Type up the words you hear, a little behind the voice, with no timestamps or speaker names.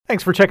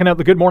Thanks for checking out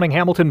the Good Morning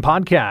Hamilton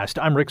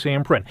podcast. I'm Rick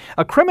Zamprin.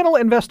 A criminal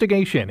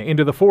investigation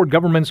into the Ford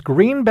government's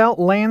Greenbelt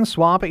land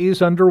swap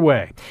is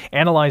underway.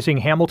 Analyzing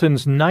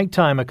Hamilton's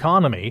nighttime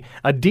economy,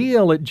 a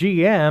deal at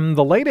GM,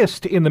 the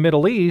latest in the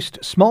Middle East,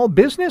 small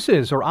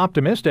businesses are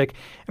optimistic,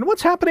 and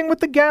what's happening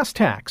with the gas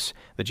tax.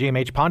 The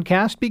GMH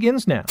podcast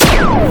begins now.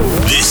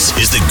 This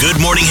is the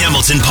Good Morning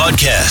Hamilton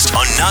podcast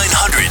on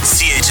 900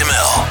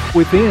 CHML.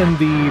 Within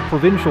the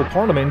provincial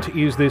parliament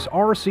is this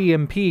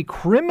RCMP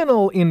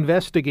criminal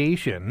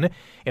investigation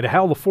into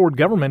how the Ford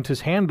government has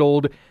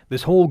handled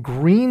this whole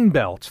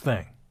Greenbelt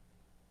thing.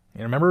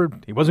 You remember,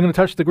 he wasn't going to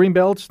touch the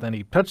Greenbelts, then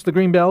he touched the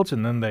Greenbelts,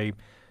 and then they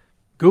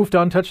goofed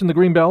on touching the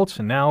Greenbelts,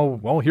 and now,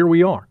 well, here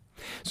we are.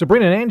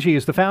 Sabrina Nanji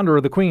is the founder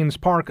of the Queen's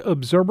Park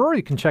Observer.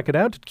 You can check it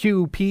out at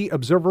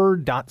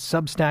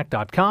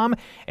qpobserver.substack.com.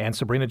 And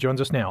Sabrina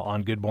joins us now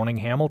on Good Morning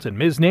Hamilton.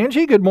 Ms.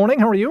 Nanji, good morning.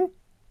 How are you?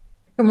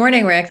 Good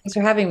morning, Rick. Thanks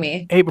for having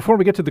me. Hey, before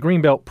we get to the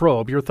Greenbelt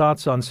probe, your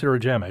thoughts on Sarah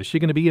Gemma. Is she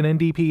going to be an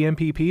NDP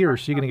MPP or is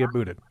she going to get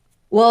booted?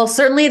 Well,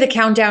 certainly the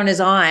countdown is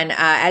on.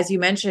 As you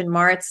mentioned,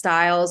 Marit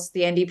Stiles,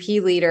 the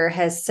NDP leader,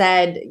 has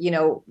said,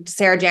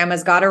 Sarah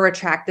Gemma's got to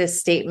retract this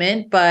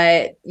statement.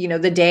 But,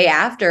 the day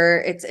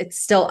after, it's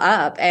still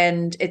up.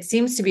 And it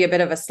seems to be a bit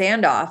of a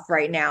standoff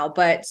right now.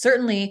 But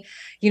certainly,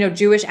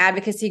 Jewish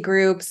advocacy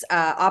groups,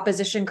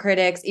 opposition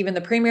critics, even the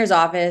premier's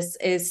office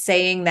is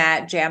saying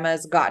that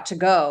Gemma's got to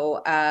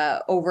go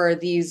over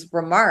these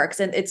remarks.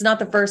 And it's not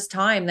the first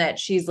time that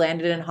she's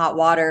landed in hot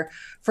water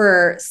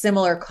for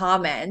similar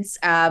comments.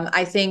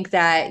 I think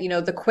that,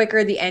 the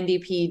quicker the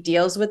NDP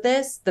deals with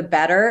this, the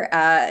better,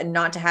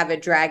 not to have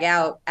it drag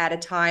out at a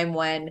time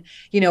when,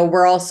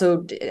 we're also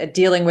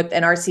dealing with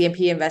an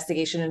RCMP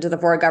investigation into the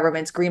Ford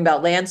government's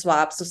Greenbelt land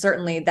swap. So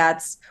certainly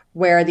that's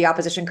where the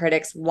opposition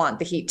critics want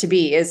the heat to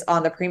be, is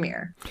on the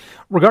premier.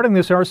 Regarding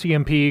this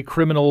RCMP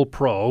criminal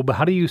probe,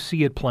 how do you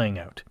see it playing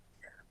out?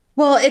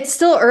 Well, it's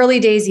still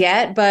early days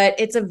yet, but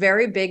it's a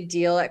very big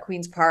deal at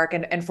Queen's Park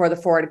and for the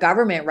Ford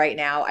government right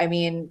now. I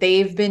mean,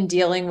 they've been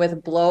dealing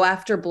with blow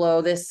after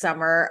blow this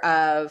summer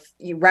of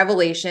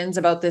revelations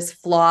about this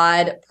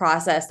flawed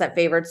process that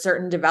favored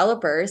certain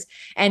developers.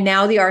 And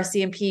now the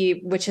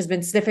RCMP, which has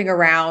been sniffing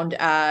around,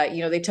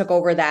 they took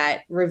over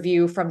that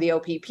review from the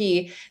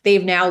OPP.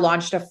 They've now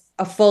launched a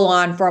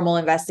full-on formal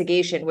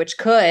investigation, which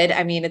could,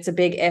 it's a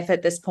big if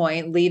at this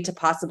point, lead to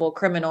possible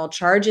criminal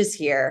charges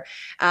here.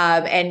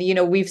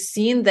 We've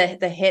seen the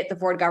hit the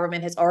Ford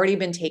government has already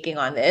been taking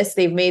on this.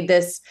 They've made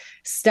this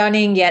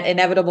stunning yet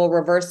inevitable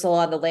reversal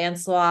on the land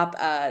swap.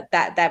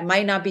 That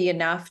might not be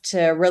enough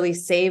to really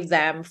save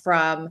them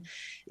from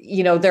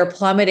their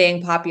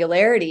plummeting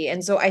popularity.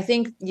 And so I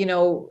think,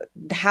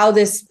 how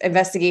this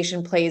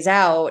investigation plays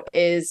out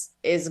is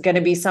going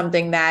to be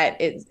something that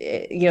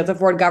the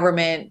Ford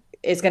government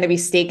is going to be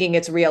staking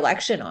its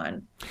re-election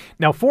on.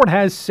 Now, Ford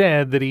has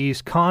said that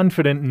he's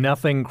confident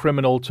nothing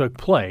criminal took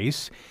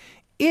place.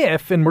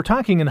 If, and we're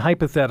talking in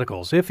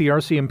hypotheticals, if the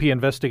RCMP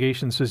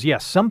investigation says,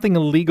 yes, something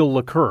illegal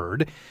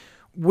occurred,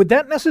 would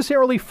that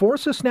necessarily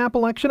force a snap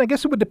election? I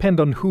guess it would depend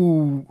on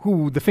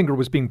who the finger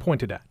was being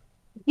pointed at.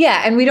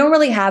 Yeah, and we don't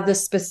really have the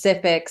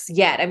specifics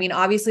yet.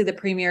 Obviously the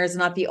premier is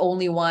not the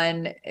only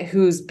one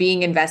who's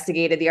being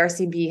investigated. The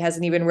RCMP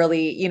hasn't even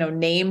really,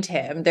 named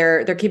him.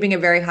 They're keeping a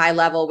very high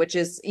level, which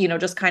is,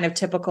 just kind of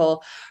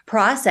typical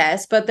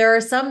process. But there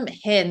are some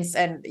hints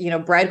and,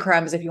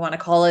 breadcrumbs, if you want to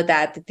call it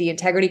that the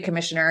Integrity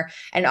Commissioner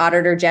and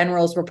Auditor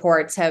General's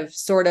reports have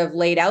sort of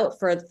laid out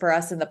for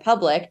us in the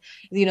public.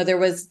 There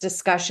was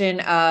discussion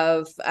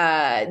of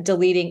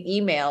deleting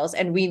emails,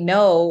 and we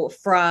know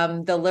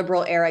from the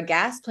Liberal era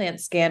gas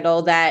plant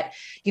scandal that,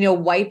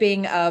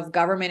 wiping of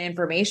government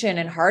information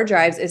and hard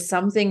drives is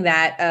something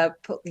that a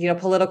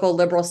political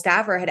Liberal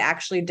staffer had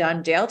actually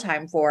done jail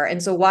time for.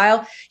 And so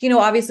while,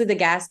 obviously the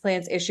gas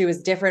plants issue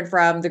is different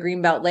from the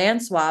Greenbelt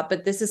land swap,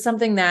 but this is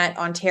something that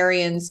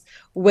Ontarians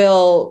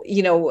will,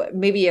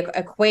 maybe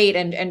equate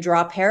and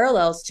draw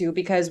parallels to,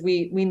 because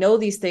we know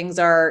these things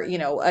are,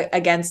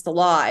 against the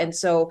law. And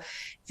so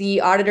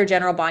the Auditor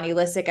General, Bonnie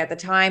Lysyk, at the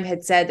time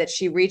had said that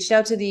she reached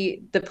out to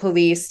the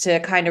police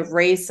to kind of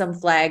raise some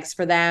flags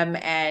for them.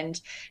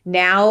 And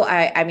now,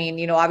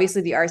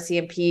 obviously the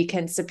RCMP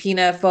can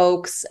subpoena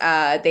folks.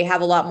 They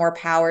have a lot more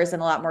powers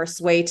and a lot more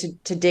sway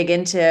to dig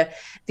into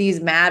these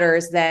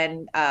matters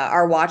than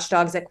our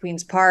watchdogs at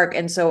Queen's Park.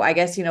 And so I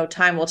guess,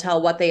 time will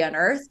tell what they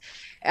unearth.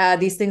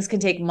 These things can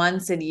take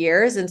months and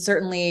years. And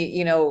certainly,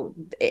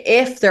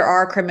 if there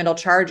are criminal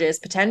charges,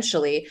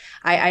 potentially,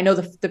 I know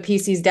the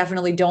PCs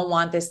definitely don't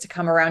want this to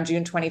come around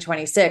June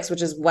 2026,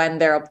 which is when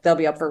they'll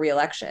be up for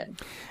re-election.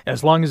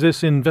 As long as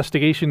this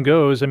investigation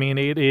goes,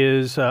 it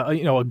is,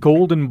 a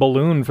golden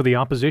balloon for the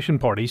opposition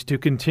parties to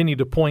continue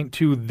to point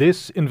to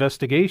this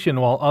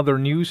investigation while other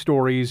news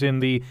stories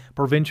in the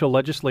provincial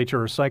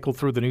legislature cycle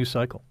through the news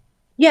cycle.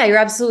 Yeah, you're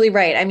absolutely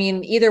right. I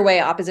mean, either way,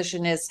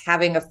 opposition is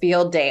having a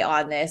field day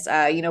on this.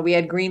 We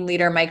had Green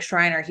leader Mike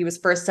Schreiner. He was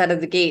first out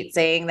of the gate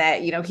saying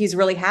that, he's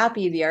really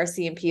happy the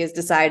RCMP has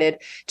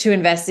decided to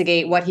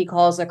investigate what he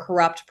calls a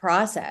corrupt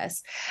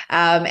process.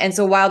 And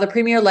so while the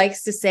premier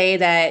likes to say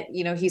that,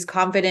 he's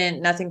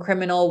confident nothing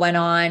criminal went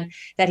on,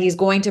 that he's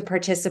going to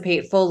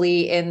participate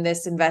fully in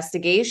this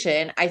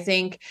investigation, I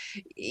think,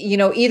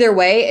 either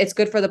way, it's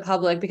good for the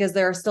public because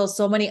there are still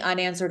so many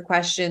unanswered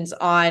questions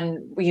on,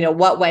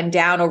 what went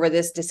down over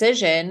this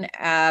decision.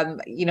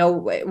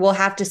 We'll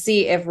have to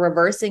see if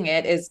reversing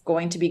it is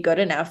going to be good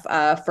enough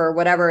for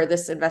whatever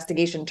this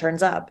investigation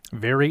turns up.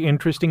 Very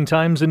interesting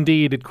times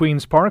indeed at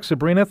Queen's Park.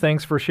 Sabrina,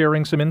 thanks for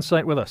sharing some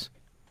insight with us.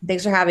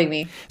 Thanks for having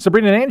me.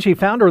 Sabrina Nanji,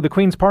 founder of the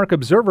Queen's Park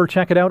Observer.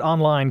 Check it out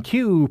online,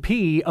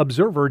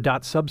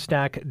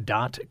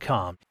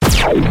 qpobserver.substack.com.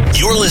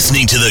 You're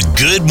listening to the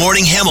Good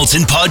Morning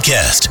Hamilton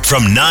podcast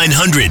from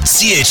 900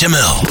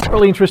 CHML.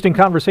 Really interesting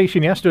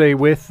conversation yesterday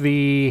with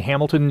the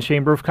Hamilton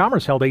Chamber of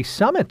Commerce. Held a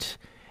summit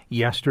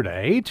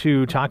yesterday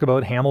to talk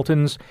about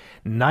Hamilton's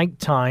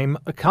nighttime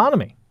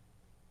economy.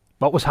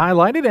 What was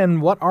highlighted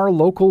and what are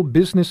local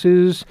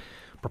businesses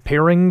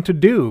preparing to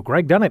do?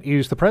 Greg Dunnett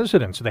is the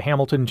president of the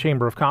Hamilton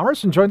Chamber of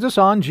Commerce and joins us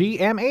on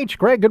GMH.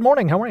 Greg, good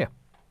morning. How are you?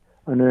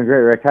 I'm doing great,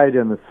 Rick. How are you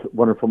doing this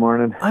wonderful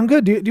morning? I'm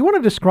good. Do you want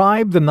to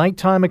describe the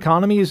nighttime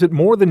economy? Is it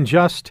more than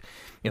just,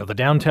 the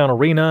downtown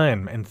arena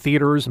and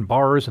theaters and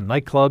bars and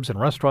nightclubs and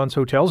restaurants,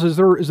 hotels? Is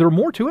there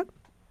more to it?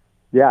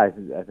 Yeah, I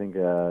think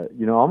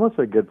almost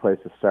a good place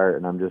to start,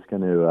 and I'm just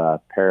going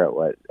to parrot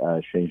what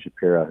Shane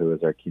Shapiro, who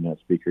was our keynote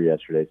speaker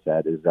yesterday,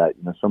 said, is that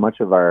so much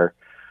of our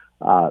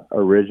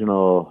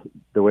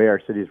the way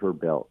our cities were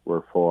built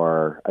were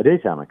for a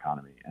daytime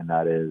economy, and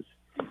that is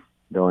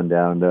going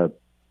down to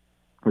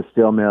the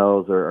steel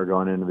mills or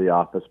going into the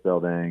office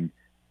building,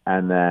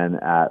 and then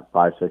at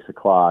 5, 6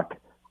 o'clock,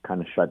 kind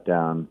of shut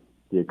down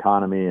the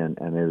economy, and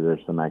maybe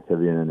there's some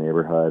activity in the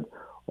neighborhood,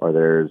 or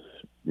there's,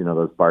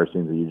 those bar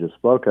scenes that you just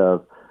spoke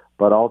of.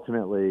 But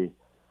ultimately,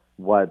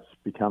 what's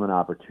become an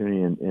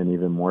opportunity, and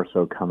even more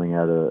so coming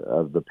out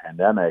of the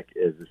pandemic,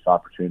 is this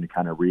opportunity to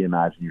kind of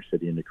reimagine your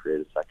city and to create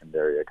a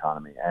secondary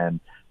economy, and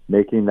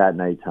making that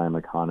nighttime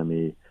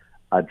economy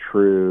a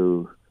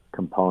true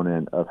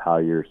component of how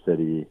your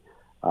city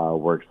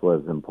works,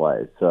 lives, and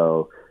plays.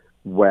 So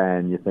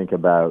when you think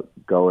about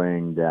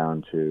going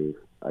down to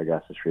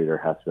Augusta Street or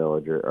Hess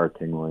Village or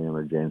King William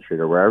or James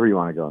Street or wherever you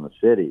want to go in the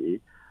city,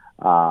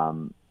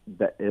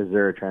 is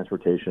there a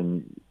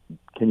transportation?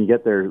 Can you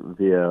get there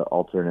via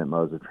alternate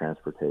modes of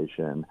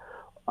transportation?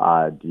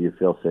 Do you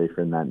feel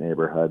safer in that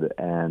neighborhood?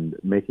 And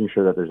making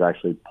sure that there's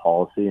actually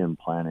policy and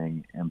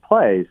planning in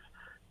place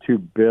to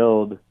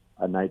build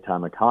a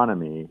nighttime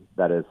economy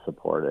that is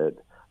supported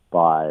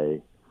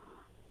by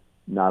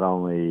not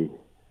only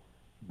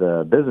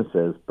the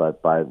businesses,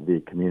 but by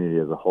the community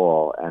as a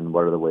whole, and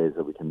what are the ways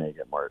that we can make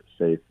it more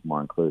safe, more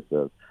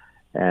inclusive,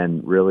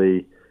 and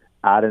really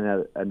add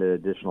an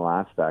additional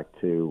aspect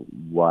to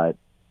what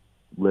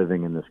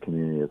living in this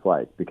community is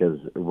like, because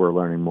we're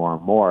learning more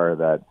and more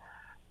that,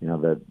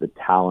 the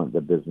talent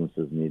that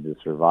businesses need to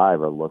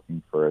survive are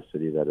looking for a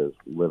city that is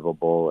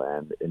livable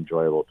and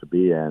enjoyable to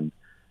be in,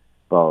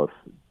 both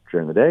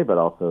during the day, but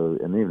also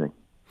in the evening.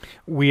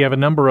 We have a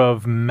number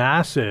of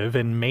massive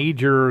and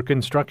major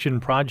construction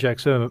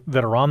projects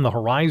that are on the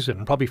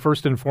horizon. Probably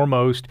first and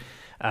foremost,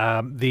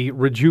 the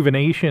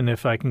rejuvenation,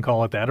 if I can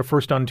call it that, of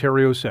First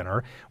Ontario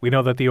Centre. We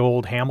know that the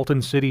old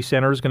Hamilton City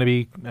Centre is going to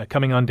be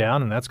coming on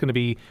down, and that's going to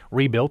be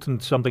rebuilt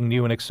into something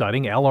new and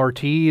exciting.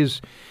 LRT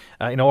is,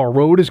 our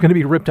road is going to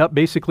be ripped up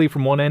basically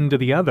from one end to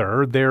the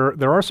other.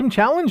 There are some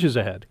challenges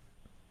ahead.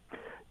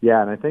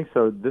 Yeah, and I think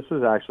so. This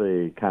was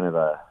actually kind of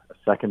a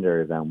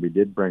secondary event. We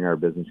did bring our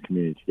business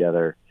community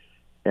together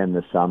in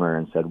the summer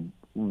and said,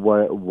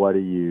 what do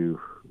you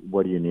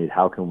need?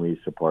 How can we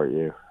support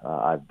you?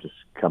 I've just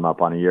come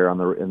up on a year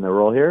in the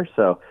role here,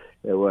 so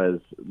it was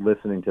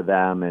listening to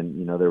them,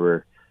 and there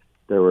were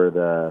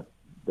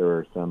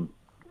some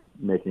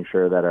making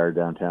sure that our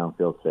downtown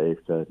feels safe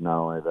to not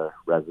only the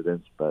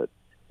residents but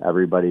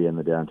everybody in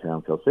the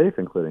downtown feels safe,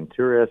 including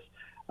tourists.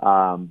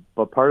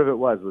 But part of it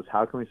was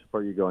how can we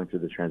support you going through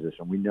the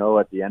transition? We know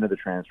at the end of the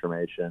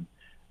transformation,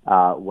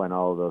 when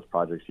all of those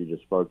projects you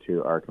just spoke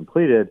to are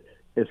completed,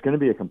 it's going to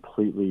be a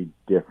completely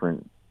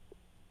different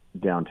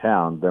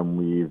downtown than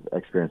we've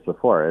experienced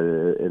before.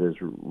 It is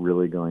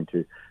really going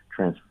to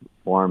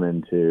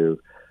transform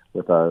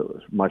with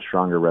a much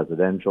stronger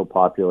residential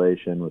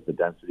population, with the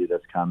density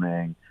that's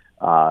coming.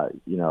 We had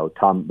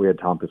Tom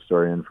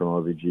Pistorian from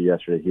OVG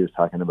yesterday. He was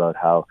talking about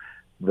how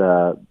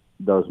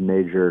those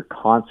major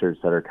concerts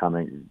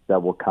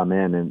that will come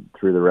in and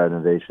through the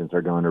renovations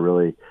are going to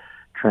really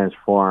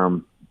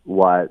transform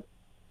what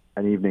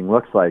an evening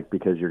looks like,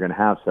 because you're going to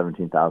have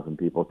 17,000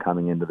 people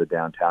coming into the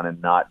downtown,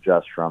 and not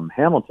just from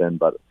Hamilton,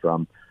 but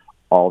from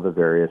all the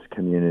various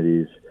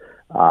communities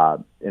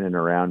in and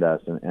around us.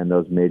 And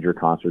those major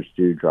concerts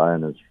do draw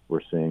in, as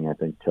we're seeing. I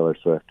think Taylor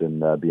Swift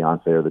and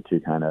Beyonce are the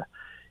two kind of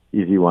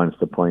easy ones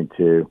to point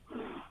to.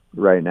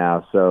 right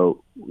now.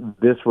 So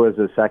this was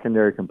a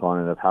secondary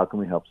component of how can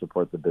we help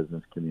support the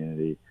business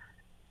community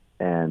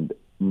and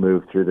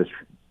move through this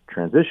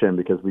transition,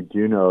 because we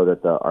do know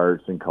that the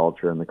arts and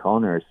culture and the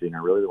culinary scene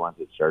are really the ones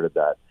that started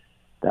that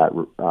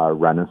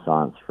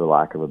renaissance, for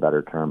lack of a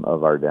better term,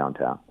 of our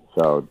downtown.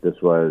 So this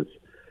was,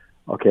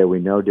 okay, we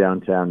know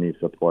downtown needs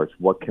supports.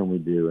 What can we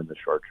do in the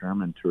short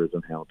term? And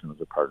Tourism Hamilton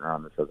was a partner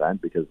on this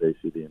event because they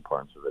see the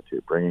importance of it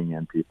too, bringing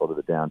in people to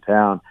the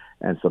downtown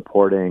and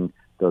supporting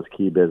those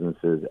key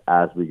businesses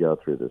as we go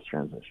through this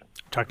transition.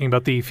 Talking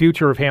about the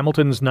future of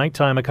Hamilton's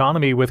nighttime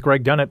economy with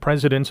Greg Dunnett,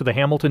 president of the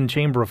Hamilton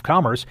Chamber of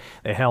Commerce.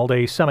 They held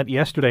a summit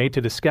yesterday to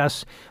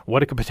discuss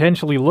what it could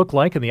potentially look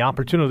like and the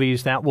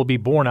opportunities that will be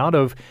born out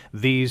of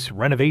these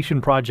renovation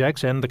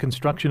projects and the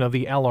construction of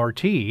the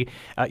LRT.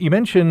 You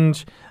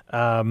mentioned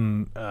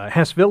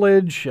Hess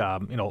Village,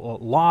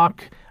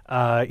 Locke,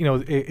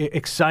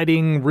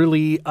 exciting,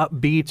 really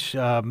upbeat,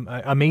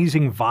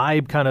 amazing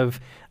vibe kind of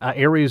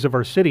areas of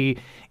our city.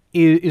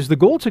 Is the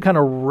goal to kind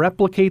of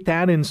replicate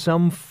that in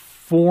some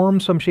form,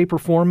 some shape or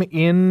form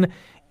in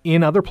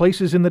other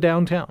places in the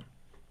downtown?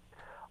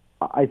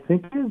 I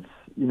think it's,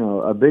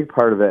 a big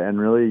part of it. And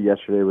really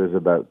yesterday was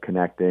about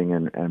connecting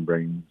and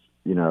bringing,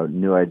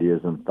 new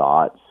ideas and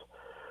thoughts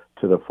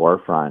to the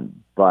forefront.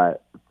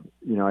 But,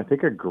 I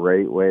think a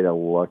great way to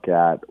look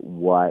at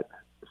what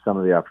some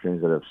of the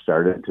opportunities that have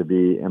started to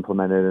be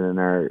implemented in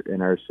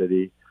our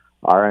city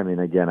are. I mean,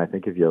 again, I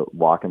think if you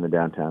walk in the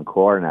downtown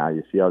core now,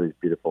 you see all these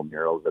beautiful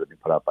murals that have been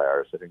put up by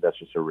artists. I think that's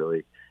just a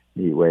really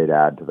neat way to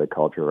add to the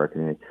culture of our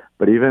community.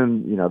 But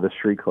even, the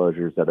street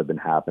closures that have been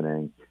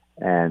happening.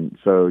 And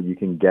so you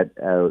can get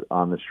out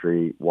on the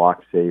street,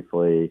 walk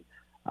safely.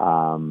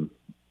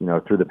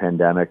 Through the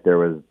pandemic, there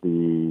was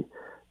the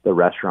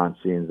restaurant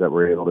scenes that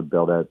were able to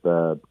build out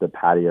the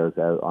patios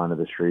out onto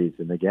the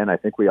streets. And again, I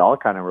think we all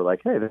kind of were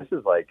like, hey, this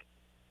is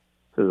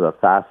a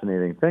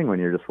fascinating thing when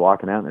you're just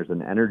walking out and there's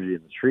an energy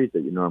in the street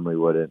that you normally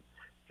wouldn't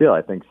feel.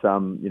 I think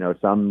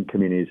some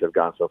communities have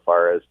gone so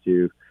far as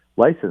to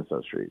license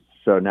those streets.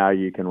 So now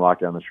you can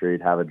walk down the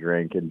street, have a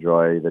drink,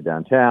 enjoy the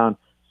downtown.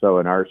 So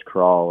an arts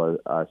crawl,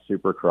 a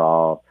super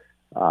crawl,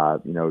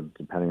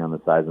 depending on the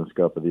size and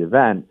scope of the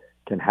event,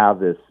 can have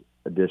this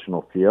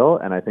additional feel.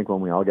 And I think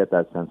when we all get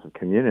that sense of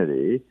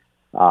community,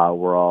 we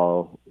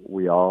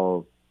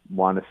all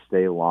want to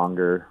stay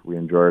longer. We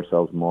enjoy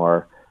ourselves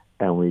more.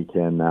 And we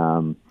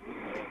can,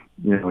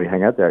 we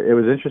hang out there. It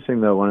was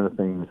interesting, though, one of the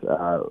things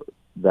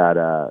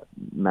that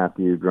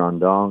Matthew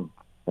Grandon,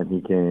 and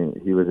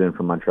he was in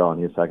from Montreal, and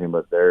he was talking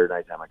about their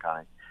nighttime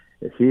economy.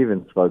 He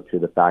even spoke to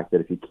the fact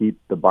that if you keep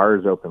the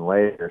bars open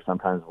later,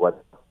 sometimes what's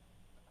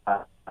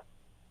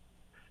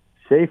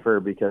safer,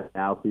 because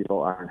now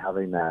people aren't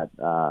having that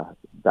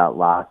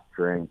last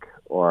drink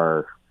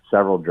or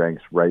several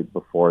drinks right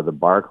before the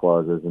bar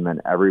closes, and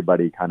then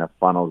everybody kind of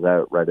funnels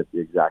out right at the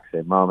exact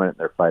same moment.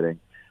 They're fighting.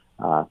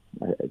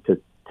 To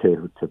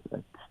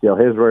steal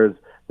his words,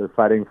 they're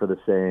fighting for the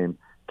same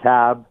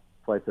cab,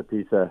 slice of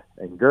pizza,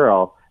 and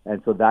girl,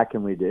 and so that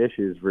can lead to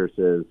issues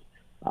versus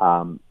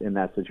in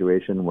that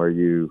situation where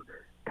you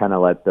kind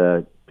of let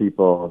the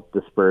people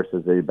disperse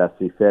as they best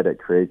see fit. It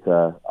creates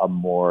there's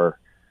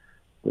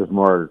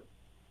more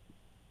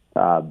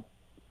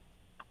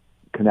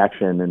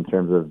connection in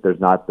terms of there's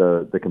not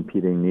the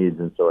competing needs,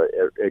 and so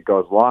it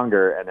goes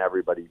longer and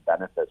everybody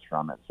benefits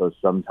from it. So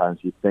sometimes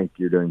you think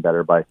you're doing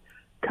better by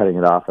cutting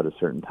it off at a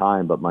certain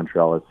time, but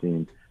Montreal has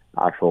seen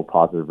actual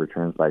positive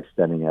returns by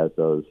extending out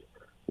those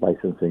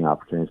licensing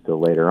opportunities to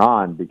later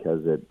on,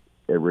 because it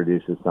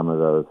reduces some of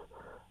those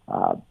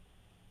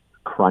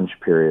crunch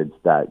periods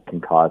that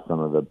can cause some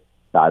of the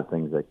bad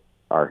things that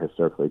are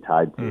historically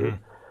tied to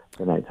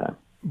the nighttime.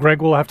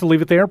 Greg, we'll have to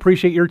leave it there.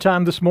 Appreciate your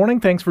time this morning.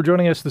 Thanks for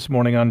joining us this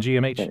morning on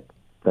GMH. Okay.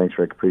 Thanks,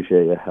 Rick.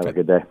 Appreciate you. Have a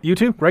good day. You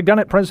too. Greg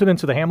Dunnett,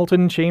 president of the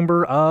Hamilton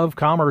Chamber of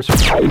Commerce.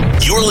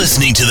 You're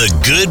listening to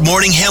the Good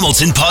Morning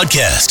Hamilton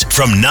podcast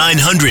from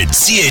 900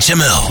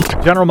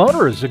 CHML. General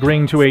Motors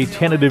agreeing to a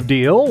tentative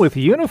deal with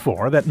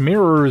Unifor that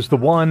mirrors the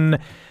one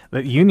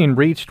that union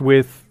reached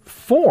with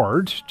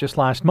Ford just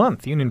last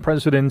month. Union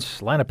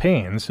President Lana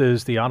Payne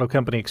says the auto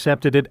company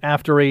accepted it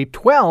after a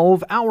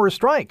 12-hour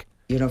strike.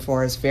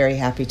 Unifor is very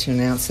happy to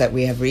announce that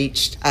we have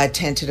reached a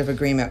tentative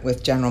agreement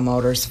with General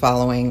Motors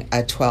following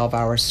a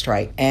 12-hour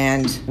strike.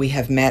 And we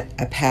have met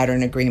a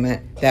pattern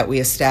agreement that we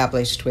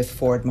established with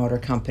Ford Motor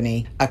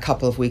Company a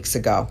couple of weeks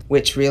ago,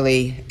 which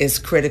really is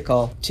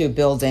critical to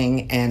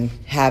building and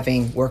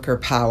having worker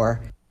power.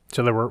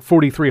 So there were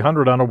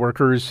 4,300 auto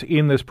workers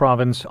in this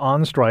province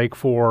on strike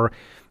for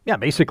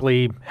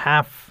basically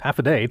half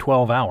a day,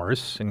 12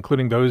 hours,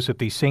 including those at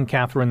the St.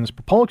 Catharines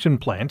propulsion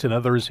plant and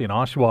others in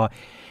Oshawa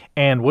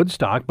and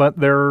Woodstock, but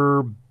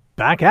they're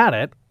back at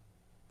it.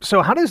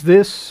 So how does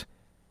this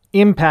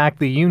impact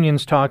the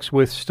union's talks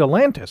with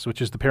Stellantis,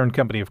 which is the parent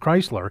company of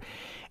Chrysler?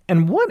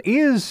 And what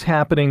is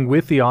happening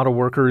with the auto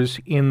workers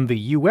in the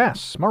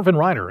U.S.? Marvin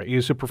Ryder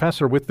is a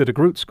professor with the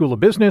DeGroote School of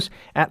Business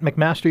at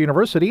McMaster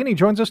University, and he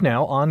joins us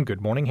now on Good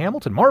Morning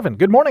Hamilton. Marvin,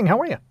 good morning. How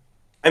are you?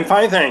 I'm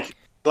fine, thank you.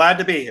 Glad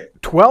to be here.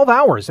 12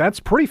 hours. That's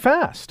pretty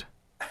fast.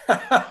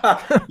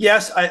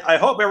 Yes, I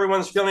hope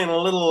everyone's feeling a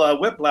little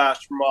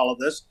whiplash from all of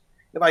this.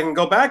 If I can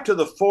go back to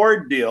the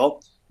Ford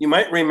deal, you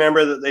might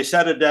remember that they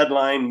set a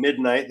deadline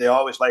midnight. They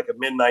always like a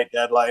midnight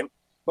deadline.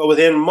 But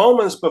within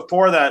moments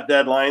before that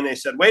deadline, they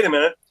said, wait a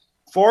minute,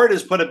 Ford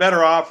has put a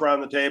better offer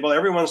on the table.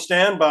 Everyone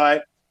stand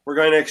by. We're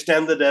going to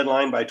extend the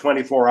deadline by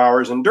 24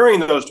 hours. And during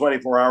those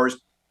 24 hours,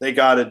 they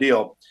got a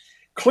deal.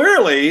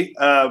 Clearly,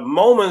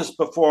 moments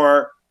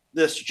before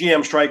this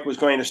GM strike was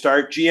going to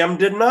start, GM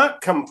did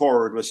not come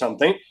forward with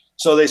something.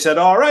 So they said,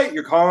 all right,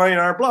 you're calling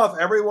our bluff.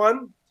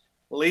 Everyone,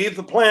 leave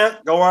the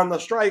plant, go on the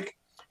strike.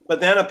 But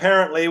then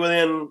apparently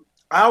within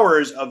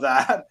hours of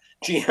that,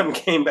 GM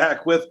came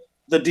back with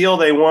the deal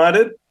they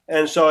wanted.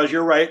 And so, as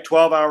you're right,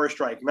 12-hour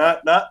strike,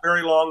 not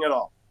very long at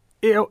all.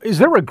 Is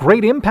there a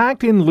great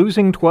impact in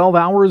losing 12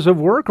 hours of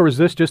work, or is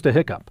this just a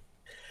hiccup?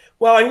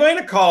 Well, I'm going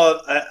to call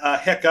it a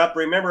hiccup.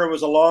 Remember, it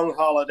was a long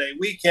holiday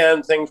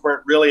weekend. Things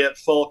weren't really at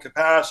full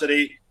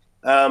capacity.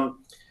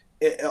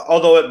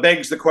 Although it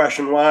begs the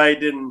question, why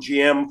didn't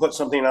GM put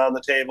something on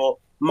the table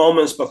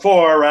moments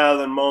before rather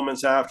than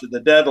moments after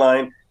the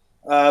deadline?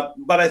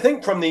 But I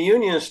think from the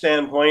union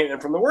standpoint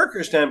and from the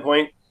workers'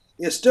 standpoint,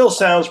 it still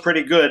sounds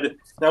pretty good.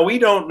 Now, we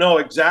don't know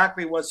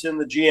exactly what's in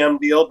the GM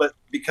deal, but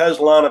because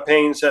Lana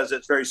Payne says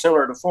it's very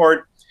similar to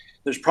Ford,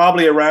 there's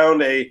probably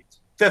around a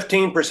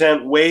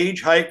 15%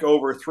 wage hike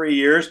over 3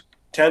 years,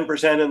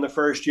 10% in the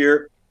first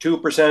year,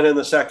 2% in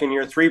the second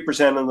year,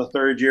 3% in the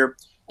third year.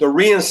 The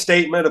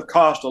reinstatement of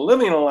cost of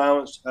living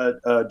allowance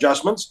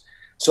adjustments.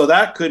 So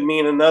that could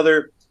mean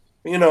another,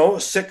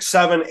 6,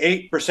 7,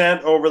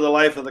 8% over the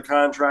life of the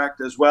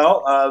contract as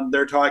well.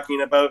 They're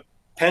talking about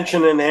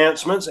pension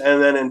enhancements,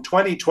 and then in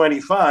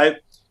 2025,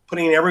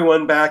 putting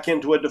everyone back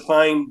into a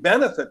defined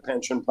benefit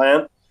pension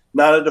plan,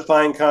 not a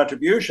defined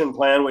contribution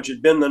plan, which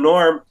had been the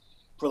norm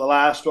for the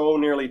last,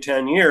 nearly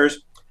 10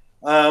 years.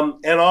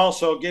 And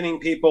also getting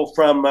people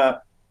from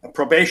a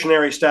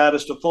probationary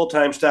status to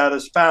full-time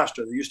status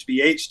faster. There used to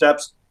be 8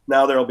 steps,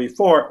 now there'll be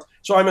 4.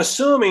 So I'm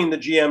assuming the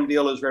GM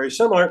deal is very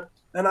similar,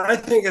 and I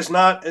think it's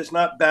not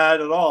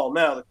bad at all.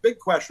 Now, the big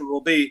question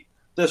will be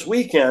this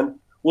weekend,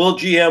 will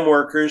GM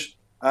workers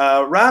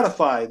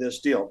ratify this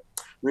deal?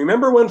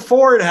 Remember when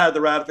Ford had the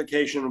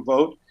ratification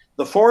vote,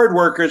 the Ford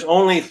workers,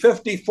 only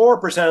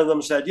 54% of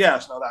them said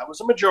yes. Now, that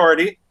was a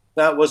majority.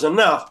 That was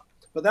enough.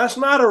 But that's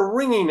not a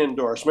ringing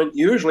endorsement.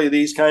 Usually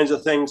these kinds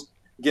of things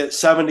get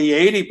 70,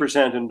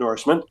 80%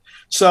 endorsement.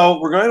 So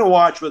we're going to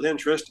watch with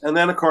interest. And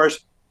then, of course,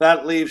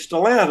 that leaves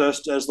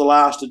Stellantis as the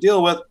last to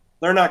deal with.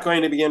 They're not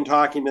going to begin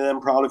talking to them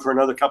probably for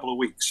another couple of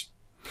weeks.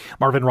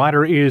 Marvin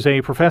Ryder is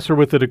a professor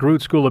with the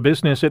DeGroote School of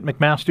Business at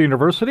McMaster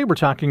University. We're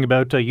talking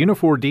about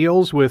Unifor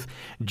deals with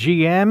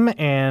GM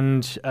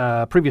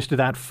and previous to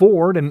that,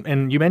 Ford.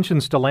 And you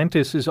mentioned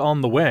Stellantis is on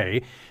the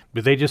way.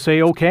 Did they just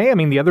say, okay? I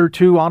mean, the other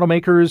two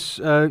automakers,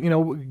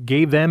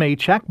 gave them a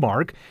check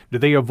mark. Did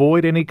they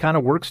avoid any kind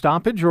of work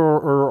stoppage,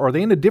 or are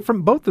they in a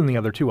different boat than the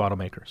other two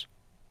automakers?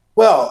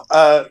 Well,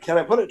 can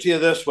I put it to you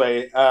this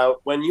way?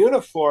 When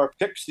Unifor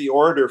picks the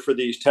order for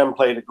these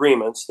template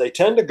agreements, they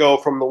tend to go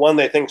from the one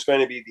they think is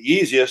going to be the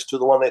easiest to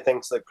the one they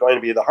think is going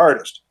to be the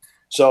hardest.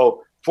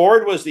 So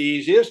Ford was the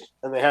easiest,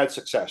 and they had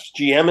success.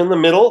 GM in the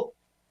middle,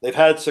 they've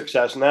had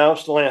success. Now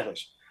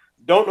Stellantis.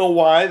 Don't know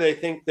why they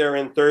think they're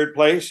in third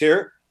place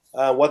here,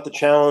 what the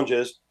challenge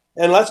is.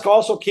 And let's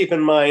also keep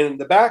in mind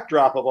the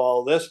backdrop of all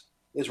of this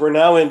is we're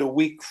now into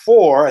week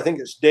 4. I think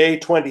it's day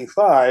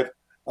 25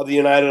 of the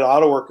United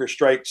Auto Workers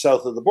strike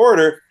south of the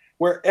border,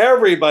 where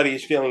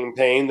everybody's feeling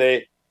pain.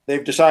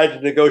 They've decided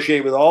to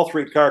negotiate with all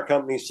 3 car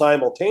companies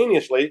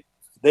simultaneously.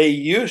 They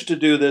used to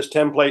do this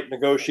template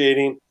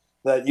negotiating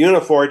that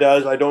Unifor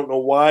does. I don't know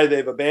why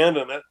they've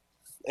abandoned it.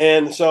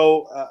 And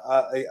so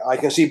I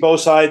can see both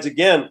sides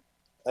again.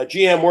 A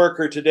GM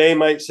worker today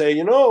might say,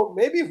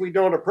 maybe if we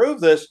don't approve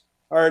this,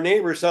 our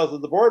neighbors south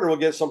of the border will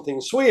get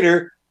something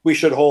sweeter. We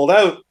should hold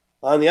out.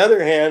 On the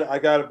other hand, I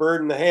got a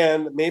bird in the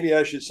hand. Maybe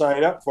I should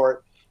sign up for it.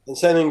 And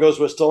same thing goes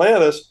with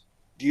Stellantis.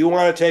 Do you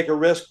want to take a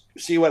risk,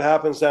 see what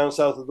happens down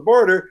south of the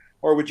border,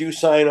 or would you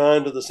sign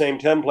on to the same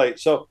template?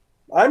 So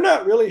I'm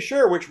not really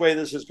sure which way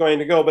this is going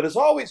to go, but it's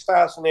always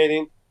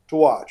fascinating to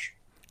watch.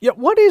 Yeah,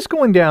 what is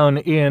going down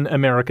in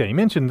America? You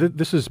mentioned that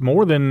this is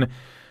more than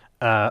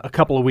a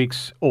couple of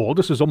weeks old.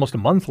 This is almost a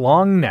month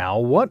long now.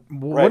 What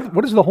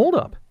is the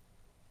holdup?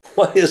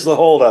 What is the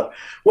holdup?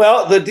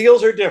 Well, the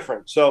deals are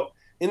different. So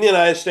in the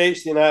United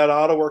States, the United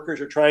Auto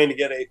Workers are trying to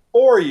get a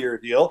 4-year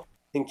deal.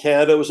 In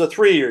Canada, it was a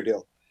 3-year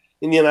deal.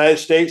 In the United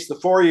States, the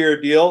 4-year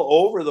deal,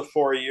 over the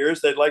 4 years,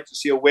 they'd like to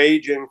see a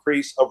wage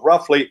increase of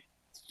roughly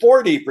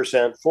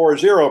 40%,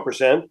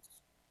 40%.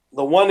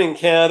 The one in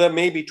Canada,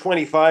 maybe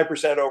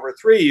 25% over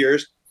 3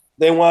 years.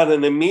 They want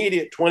an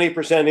immediate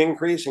 20%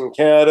 increase. In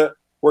Canada,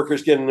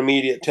 workers get an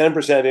immediate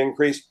 10%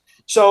 increase.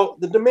 So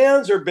the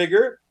demands are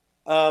bigger.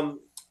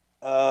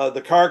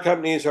 The car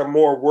companies are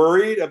more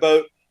worried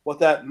about what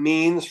that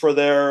means for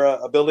their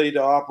ability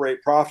to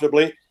operate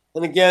profitably.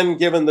 And again,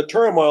 given the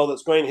turmoil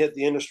that's going to hit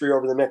the industry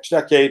over the next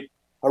decade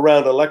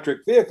around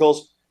electric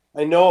vehicles,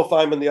 I know if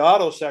I'm in the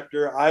auto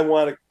sector, I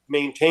want to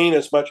maintain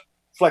as much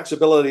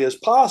flexibility as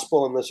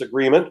possible in this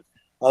agreement.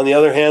 On the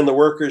other hand, the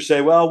workers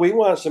say, well, we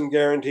want some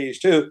guarantees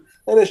too.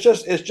 And it's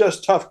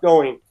just tough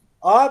going.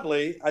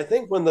 Oddly, I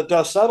think when the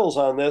dust settles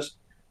on this,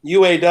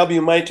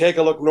 UAW might take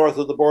a look north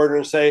of the border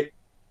and say,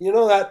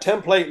 that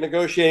template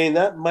negotiating,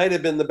 that might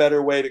have been the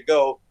better way to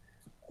go.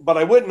 But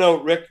I would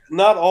note, Rick,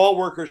 not all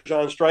workers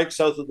are on strike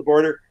south of the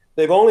border.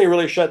 They've only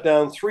really shut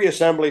down 3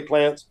 assembly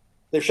plants.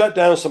 They've shut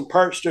down some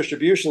parts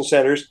distribution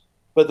centers,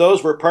 but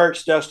those were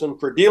parts destined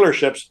for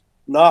dealerships,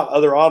 not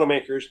other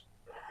automakers.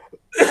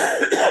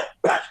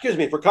 Excuse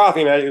me, for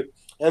coughing at you.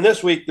 And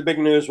this week, the big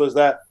news was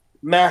that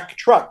Mack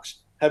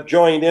trucks have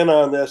joined in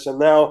on this, and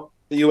now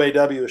the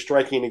UAW is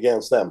striking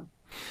against them.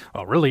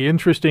 Well, really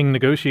interesting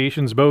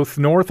negotiations both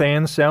north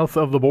and south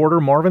of the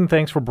border. Marvin,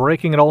 thanks for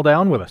breaking it all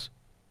down with us.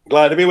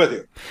 Glad to be with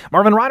you.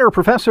 Marvin Ryder,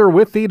 professor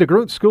with the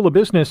DeGroote School of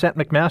Business at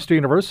McMaster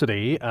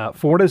University.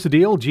 Ford has a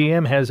deal.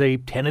 GM has a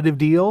tentative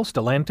deal.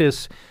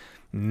 Stellantis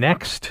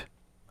next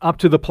up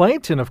to the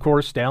plate. And, of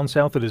course, down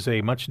south, it is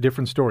a much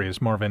different story,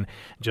 as Marvin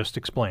just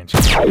explained.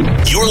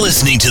 You're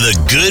listening to the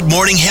Good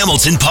Morning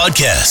Hamilton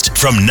podcast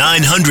from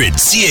 900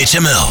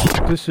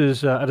 CHML. This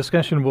is a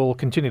discussion we'll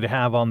continue to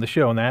have on the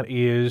show, and that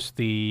is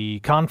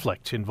the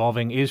conflict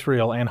involving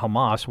Israel and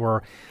Hamas,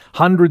 where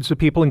hundreds of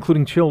people,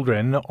 including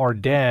children, are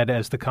dead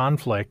as the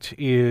conflict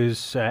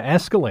is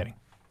escalating.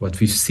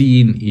 What we've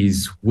seen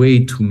is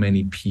way too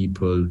many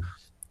people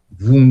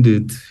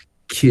wounded,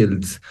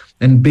 killed,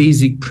 and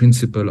basic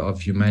principle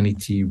of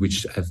humanity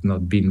which have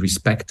not been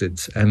respected.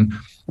 And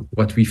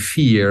what we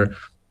fear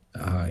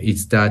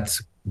is that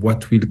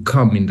what will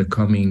come in the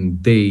coming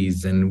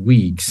days and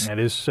weeks. That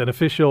is an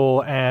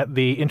official at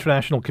the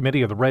International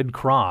Committee of the Red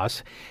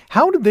Cross.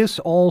 How did this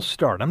all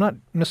start? I'm not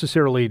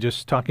necessarily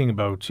just talking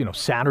about,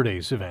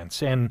 Saturday's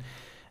events. And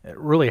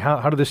really,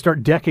 how did this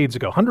start decades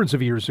ago, hundreds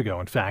of years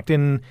ago, in fact?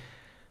 And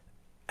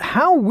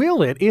how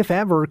will it, if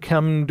ever,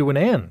 come to an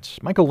end?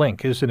 Michael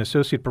Link is an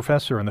associate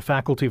professor in the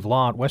Faculty of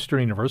Law at Western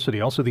University,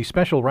 also the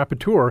special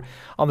rapporteur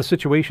on the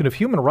situation of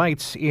human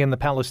rights in the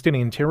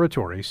Palestinian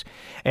territories,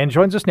 and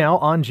joins us now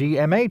on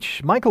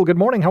GMH. Michael, good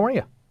morning. How are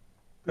you?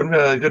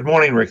 Good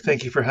morning, Rick.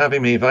 Thank you for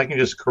having me. If I can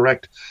just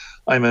correct,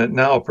 I'm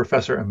now a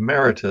professor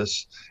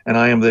emeritus, and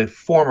I am the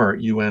former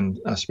UN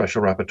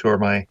special rapporteur.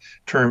 My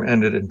term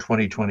ended in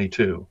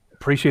 2022.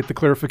 Appreciate the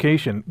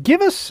clarification.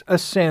 Give us a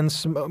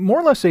sense, more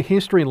or less a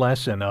history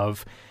lesson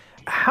of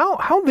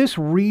how this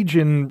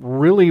region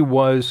really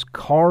was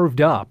carved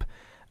up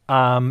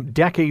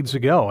decades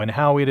ago and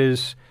how it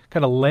has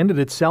kind of lended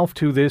itself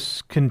to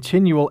this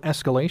continual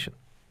escalation.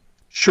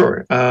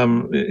 Sure.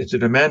 It's a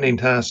demanding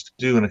task to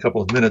do in a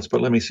couple of minutes,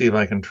 but let me see if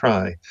I can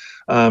try.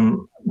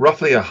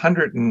 Roughly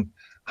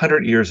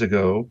 100 years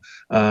ago,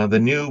 the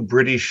new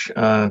British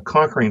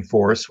conquering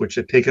force, which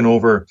had taken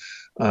over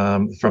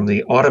from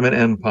the Ottoman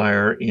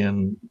Empire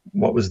in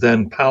what was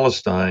then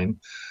Palestine,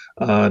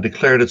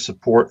 declared its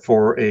support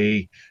for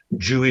a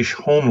Jewish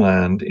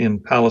homeland in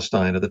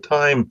Palestine. At the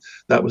time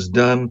that was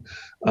done,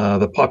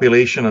 the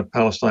population of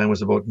Palestine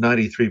was about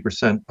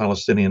 93%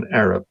 Palestinian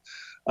Arab.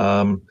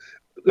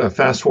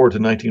 Fast forward to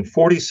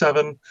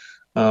 1947,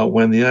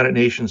 when the United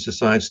Nations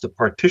decides to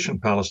partition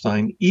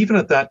Palestine. Even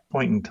at that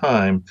point in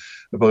time,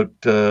 about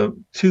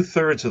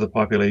 2/3 of the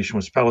population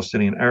was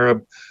Palestinian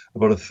Arab.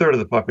 About 1/3 of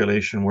the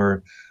population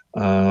were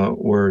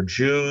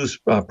Jews,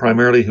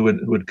 primarily who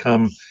would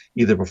come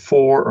either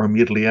before or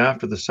immediately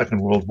after the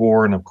Second World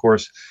War, and of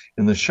course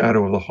in the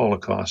shadow of the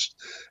Holocaust.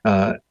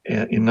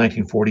 In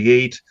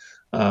 1948,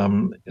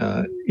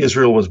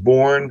 Israel was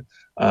born,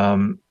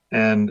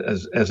 and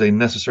as a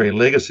necessary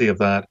legacy of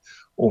that,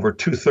 over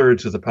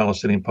 2/3 of the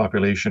Palestinian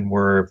population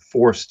were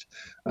forced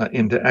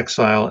into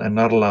exile and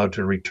not allowed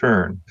to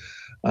return.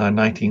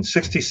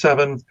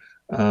 1967.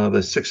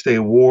 The Six-Day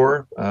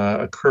War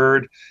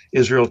occurred.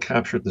 Israel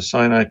captured the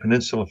Sinai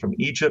Peninsula from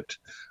Egypt,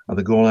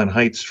 the Golan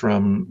Heights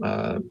from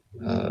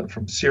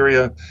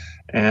Syria,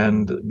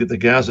 and the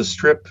Gaza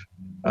Strip,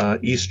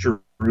 East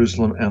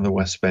Jerusalem, and the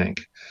West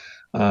Bank.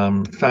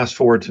 Fast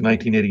forward to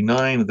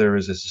 1989, there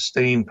is a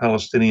sustained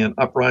Palestinian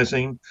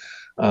uprising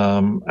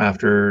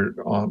after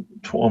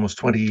almost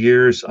 20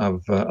 years of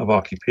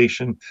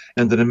occupation,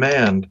 and the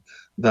demand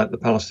that the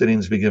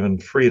Palestinians be given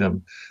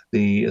freedom.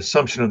 The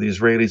assumption of the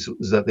Israelis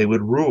is that they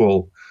would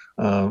rule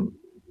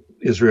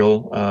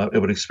Israel. It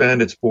would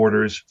expand its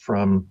borders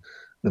from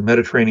the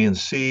Mediterranean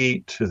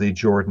Sea to the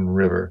Jordan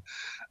River.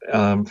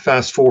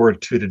 Fast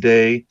forward to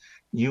today,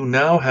 you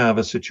now have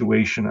a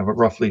situation of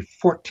roughly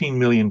 14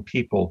 million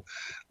people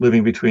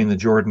living between the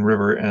Jordan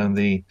River and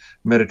the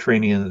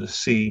Mediterranean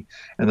Sea,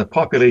 and the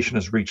population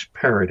has reached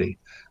parity.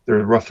 There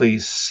are roughly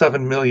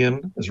 7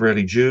 million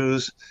Israeli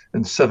Jews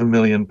and 7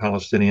 million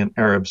Palestinian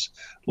Arabs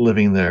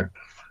living there.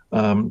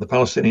 The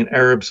Palestinian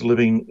Arabs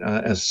living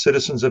as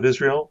citizens of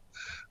Israel,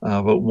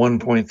 about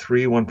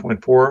 1.3,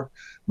 1.4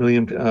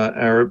 million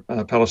Arab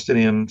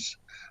Palestinians.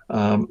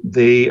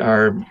 They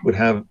would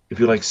have, if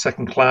you like,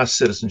 second-class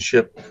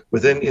citizenship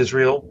within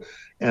Israel,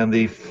 and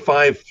the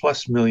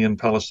 5+ million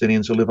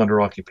Palestinians who live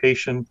under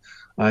occupation,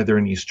 either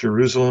in East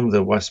Jerusalem,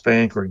 the West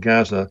Bank, or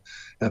Gaza,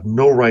 have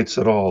no rights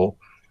at all.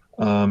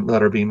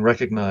 that are being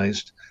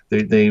recognized.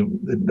 They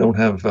don't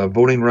have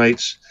voting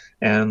rights,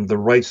 and the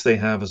rights they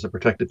have as a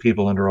protected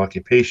people under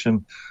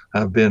occupation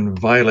have been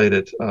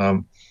violated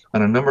on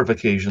a number of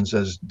occasions,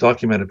 as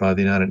documented by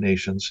the United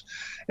Nations.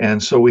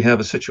 And so we have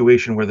a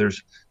situation where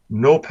there's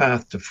no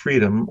path to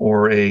freedom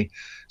or a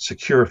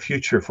secure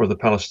future for the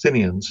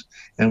Palestinians,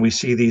 and we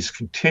see these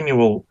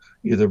continual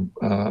either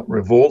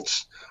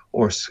revolts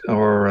or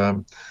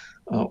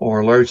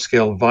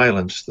large-scale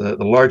violence. The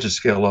largest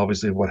scale,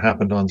 obviously, of what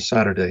happened on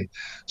Saturday.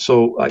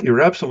 So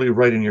you're absolutely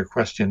right in your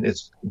question.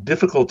 It's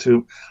difficult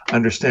to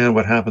understand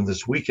what happened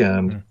this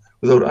weekend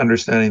without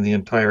understanding the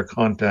entire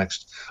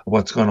context of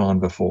what's gone on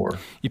before.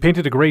 You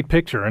painted a great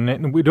picture,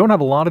 and we don't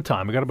have a lot of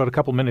time. We've got about a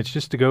couple minutes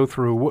just to go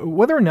through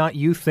whether or not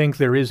you think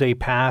there is a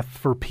path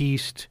for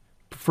peace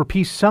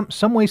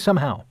some way,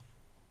 somehow.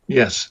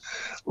 Yes.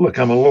 Look,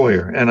 I'm a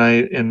lawyer, and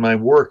in my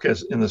work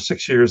in the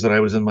 6 years that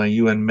I was in my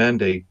UN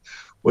mandate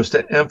was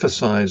to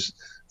emphasize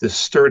the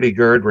sturdy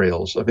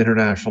guardrails of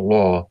international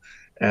law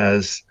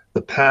as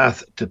the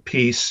path to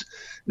peace.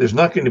 There's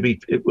not going to be,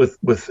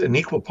 with an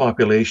equal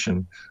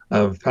population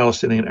of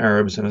Palestinian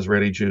Arabs and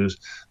Israeli Jews,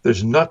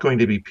 there's not going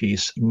to be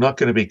peace, not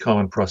going to be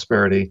common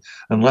prosperity,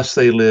 unless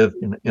they live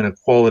in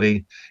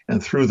equality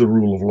and through the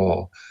rule of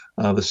law.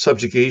 The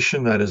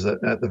subjugation that is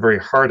at the very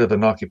heart of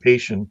an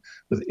occupation,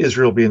 with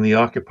Israel being the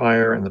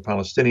occupier and the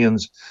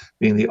Palestinians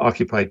being the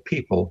occupied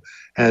people,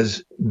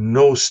 has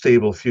no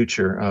stable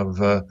future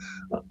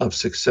of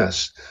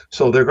success.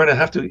 So they're going to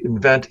have to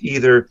invent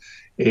either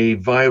a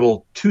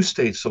viable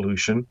two-state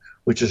solution,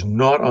 which is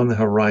not on the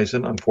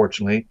horizon,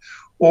 unfortunately,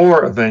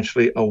 or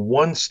eventually a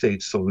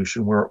one-state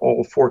solution where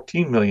all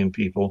 14 million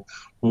people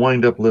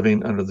wind up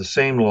living under the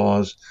same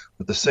laws,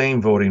 with the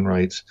same voting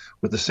rights,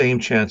 with the same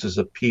chances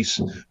of peace,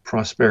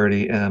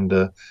 prosperity, and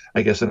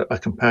I guess a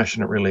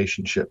compassionate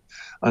relationship.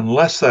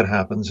 Unless that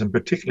happens, and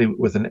particularly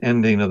with an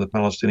ending of the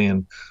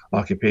Palestinian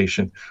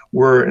occupation,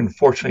 we're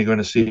unfortunately going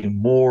to see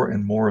more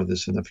and more of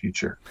this in the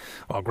future.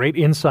 Well, great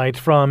insight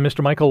from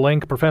Mr. Michael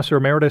Link, Professor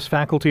Emeritus,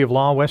 Faculty of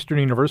Law, Western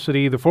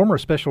University, the former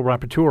Special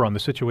Rapporteur on the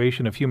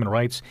situation of human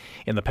rights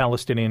in the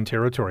Palestinian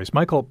territories.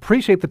 Michael,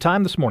 appreciate the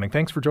time this morning.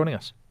 Thanks for joining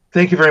us.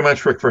 Thank you very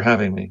much, Rick, for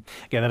having me.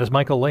 Again, that is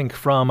Michael Link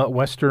from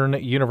Western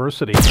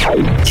University.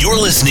 You're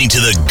listening to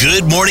the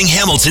Good Morning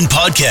Hamilton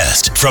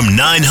podcast from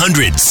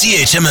 900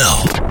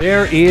 CHML.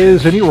 There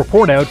is a new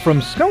report out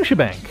from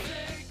Scotiabank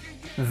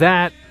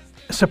that,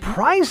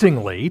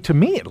 surprisingly, to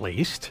me at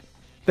least,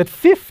 that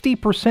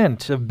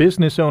 50% of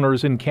business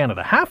owners in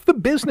Canada, half the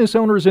business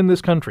owners in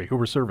this country who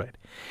were surveyed,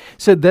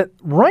 said that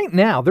right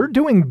now they're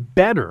doing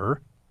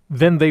better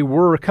than they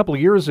were a couple of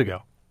years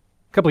ago.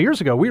 A couple of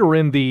years ago, we were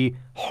in the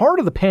heart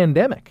of the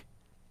pandemic.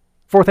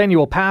 Fourth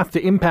annual Path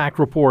to Impact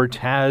report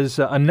has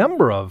a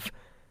number of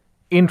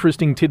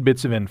interesting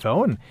tidbits of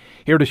info. And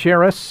here to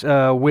share us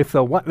with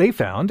what they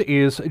found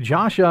is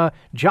Joshua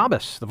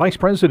Jabas, the Vice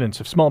President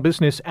of Small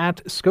Business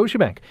at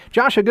Scotiabank.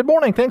 Joshua, good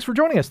morning. Thanks for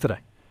joining us today.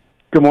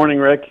 Good morning,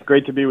 Rick.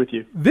 Great to be with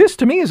you. This,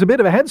 to me, is a bit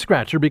of a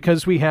head-scratcher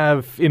because we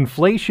have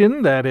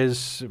inflation that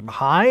is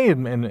high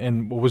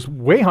and was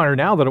way higher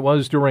now than it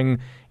was during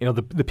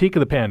the peak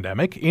of the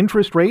pandemic.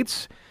 Interest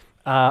rates,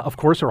 of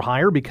course, are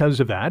higher because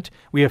of that.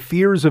 We have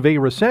fears of a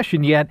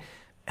recession, yet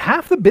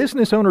half the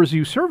business owners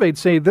you surveyed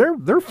say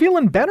they're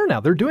feeling better now.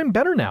 They're doing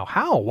better now.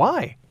 How?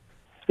 Why?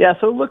 Yeah,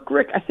 so look,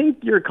 Rick, I think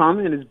your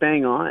comment is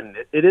bang on.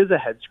 It is a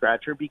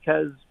head-scratcher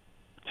because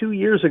 2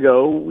 years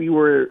ago, we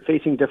were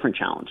facing different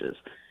challenges.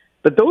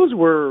 But those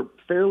were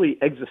fairly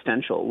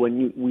existential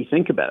when we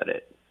think about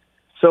it.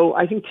 So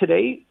I think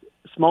today,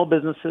 small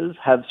businesses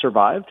have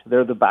survived.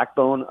 They're the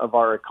backbone of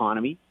our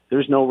economy.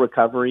 There's no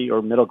recovery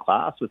or middle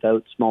class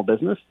without small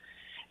business.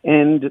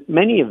 And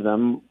many of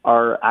them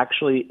are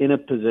actually in a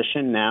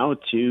position now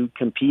to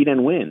compete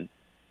and win.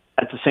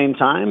 At the same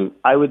time,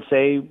 I would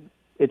say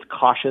it's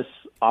cautious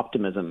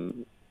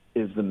optimism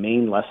is the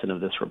main lesson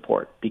of this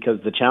report, because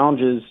the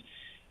challenges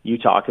you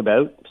talk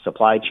about,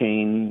 supply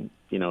chain,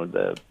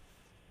 the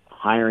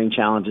hiring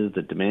challenges,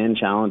 the demand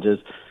challenges,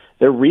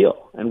 they're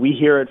real. And we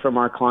hear it from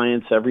our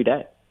clients every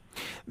day.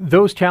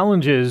 Those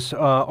challenges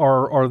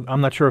are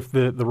I'm not sure if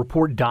the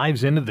report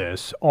dives into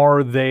this.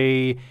 Are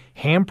they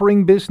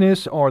hampering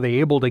business? Are they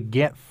able to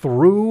get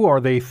through? Are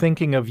they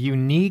thinking of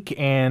unique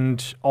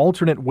and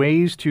alternate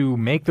ways to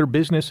make their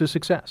business a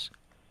success?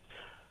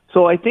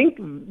 So I think,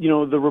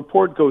 the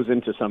report goes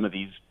into some of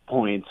these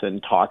points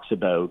and talks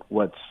about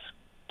what's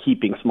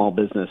keeping small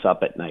business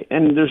up at night.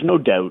 And there's no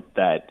doubt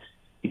that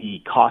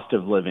the cost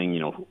of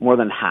living, more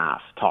than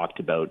half talked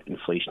about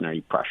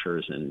inflationary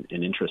pressures and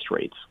interest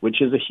rates, which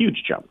is a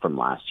huge jump from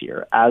last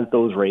year, as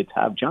those rates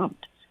have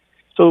jumped.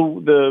 So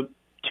the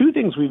two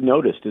things we've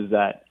noticed is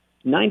that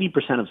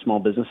 90% of small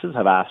businesses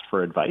have asked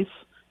for advice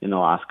in the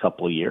last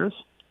couple of years,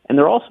 and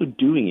they're also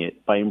doing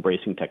it by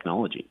embracing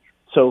technology.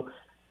 So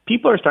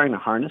people are starting to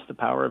harness the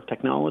power of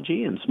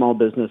technology, and small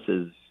business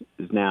is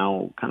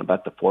now kind of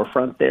at the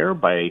forefront there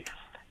by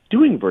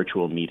doing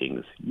virtual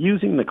meetings,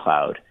 using the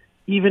cloud.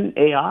 Even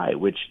AI,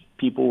 which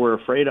people were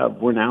afraid of,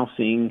 we're now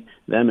seeing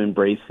them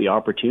embrace the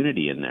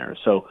opportunity in there.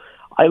 So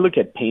I look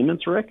at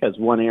payments, Rick, as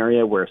one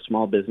area where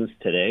small business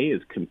today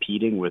is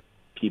competing with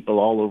people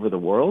all over the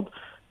world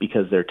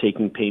because they're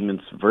taking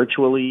payments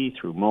virtually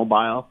through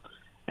mobile.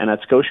 And at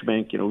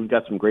Scotiabank, we've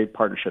got some great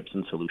partnerships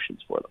and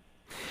solutions for them.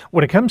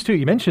 When it comes to,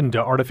 you mentioned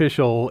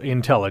artificial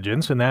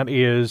intelligence, and that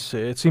is,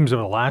 it seems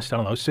over the last,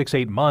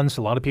 6-8 months,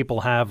 a lot of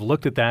people have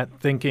looked at that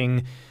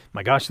thinking,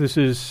 my gosh, this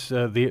is,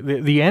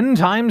 the end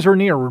times are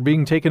near. We're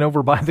being taken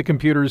over by the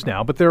computers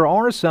now. But there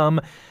are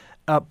some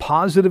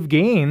positive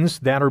gains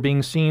that are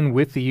being seen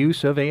with the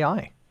use of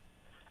AI.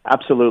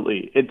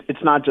 Absolutely.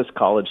 It's not just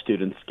college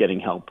students getting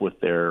help with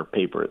their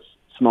papers.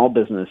 Small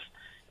business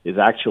is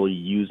actually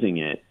using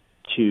it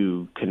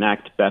to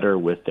connect better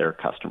with their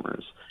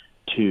customers,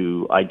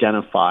 to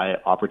identify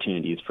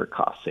opportunities for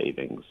cost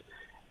savings.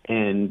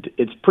 And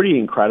it's pretty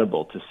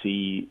incredible to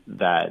see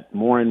that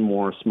more and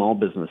more small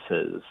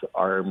businesses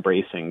are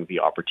embracing the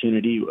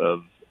opportunity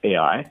of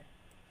AI.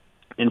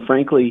 And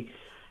frankly,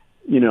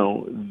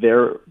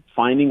 they're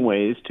finding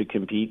ways to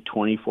compete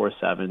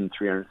 24/7,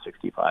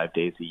 365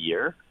 days a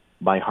year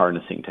by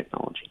harnessing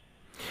technology.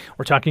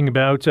 We're talking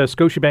about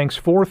Scotiabank's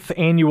 4th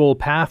annual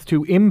Path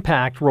to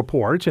Impact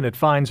report, and it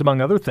finds, among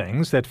other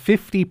things, that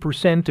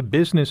 50% of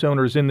business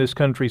owners in this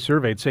country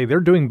surveyed say they're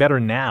doing better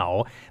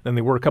now than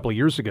they were a couple of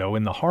years ago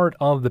in the heart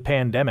of the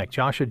pandemic.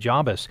 Joshua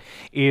Jabas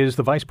is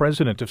the Vice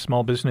President of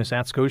Small Business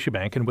at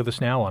Scotiabank and with us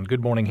now on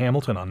Good Morning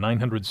Hamilton on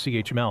 900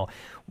 CHML.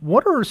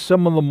 What are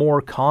some of the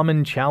more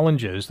common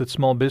challenges that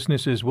small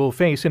businesses will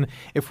face? And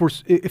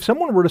if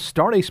someone were to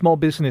start a small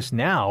business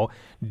now,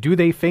 do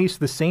they face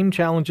the same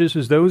challenges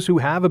as those who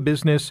have a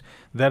business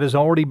that has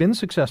already been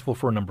successful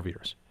for a number of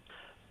years?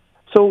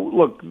 So,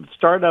 look,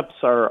 startups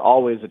are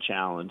always a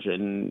challenge,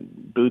 and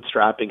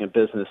bootstrapping a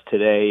business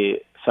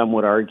today, some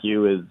would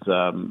argue,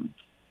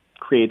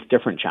 creates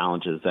different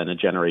challenges than a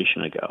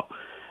generation ago.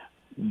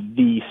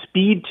 The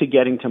speed to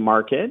getting to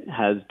market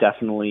has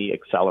definitely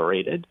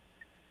accelerated,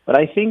 but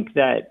I think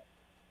that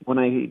when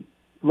I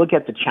look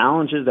at the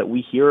challenges that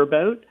we hear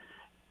about,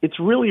 it's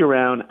really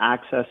around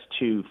access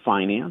to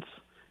finance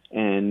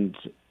and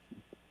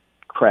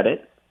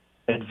credit,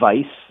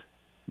 advice,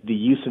 the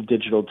use of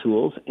digital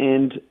tools.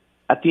 And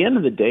at the end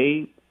of the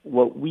day,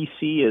 what we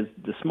see is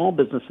the small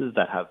businesses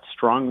that have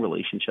strong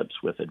relationships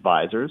with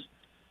advisors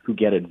who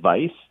get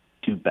advice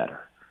do better.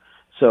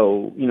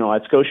 So,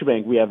 at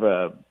Scotiabank, we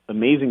have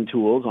amazing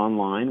tools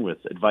online with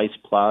Advice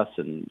Plus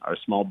and our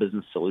Small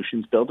Business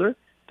Solutions Builder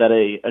that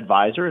a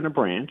advisor in a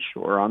branch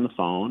or on the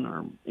phone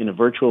or in a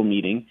virtual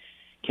meeting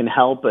can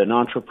help an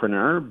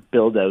entrepreneur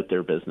build out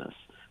their business.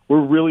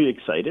 We're really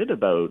excited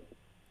about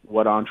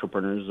what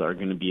entrepreneurs are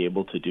going to be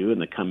able to do in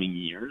the coming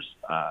years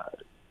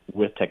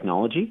with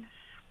technology.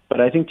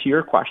 But I think to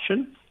your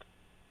question,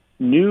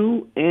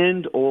 new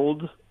and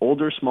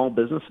older small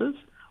businesses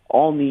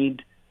all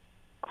need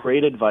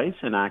great advice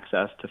and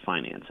access to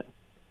financing.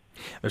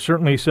 There's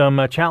certainly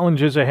some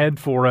challenges ahead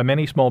for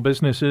many small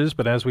businesses,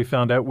 but as we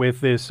found out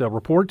with this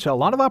report, a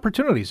lot of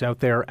opportunities out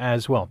there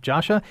as well.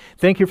 Joshua,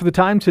 thank you for the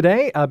time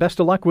today. Best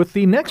of luck with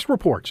the next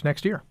report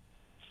next year.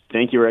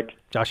 Thank you, Rick.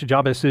 Joshua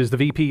Jabas is the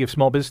VP of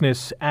Small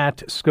Business at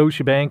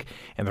Scotiabank,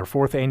 and their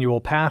 4th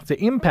annual Path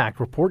to Impact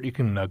report. You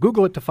can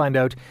Google it to find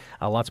out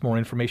lots more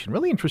information.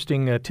 Really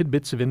interesting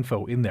tidbits of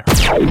info in there.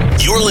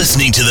 You're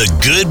listening to the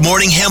Good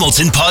Morning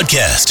Hamilton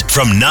podcast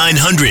from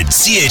 900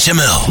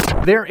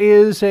 CHML. There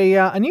is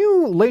a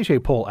new Leger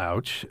poll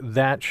out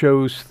that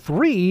shows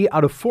 3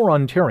 out of 4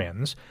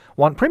 Ontarians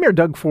want Premier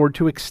Doug Ford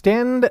to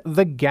extend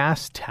the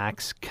gas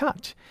tax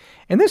cut.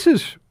 And this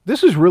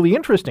is really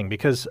interesting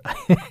because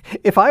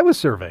if I was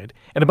surveyed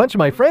and a bunch of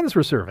my friends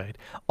were surveyed,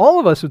 all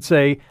of us would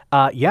say,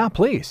 yeah,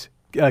 please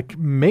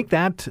make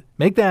that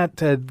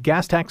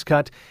gas tax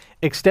cut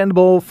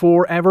extendable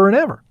forever and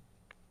ever.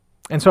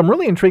 And so I'm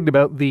really intrigued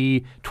about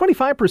the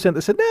 25%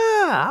 that said,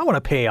 nah, I want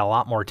to pay a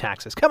lot more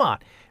taxes. Come on,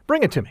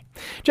 bring it to me.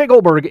 Jay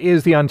Goldberg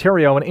is the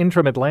Ontario and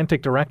Interim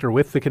Atlantic Director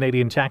with the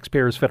Canadian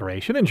Taxpayers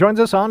Federation and joins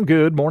us on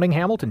Good Morning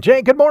Hamilton.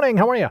 Jay, good morning.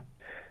 How are you?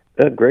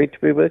 Great to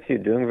be with you.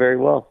 Doing very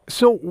well.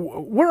 So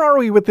where are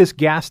we with this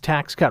gas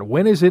tax cut?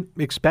 When is it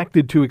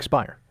expected to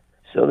expire?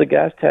 So the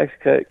gas tax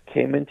cut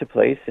came into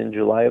place in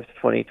July of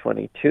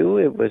 2022.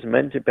 It was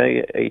meant to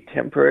be a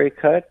temporary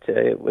cut.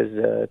 It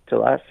was to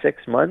last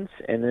 6 months.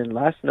 And then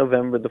last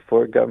November, the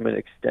Ford government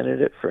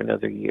extended it for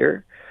another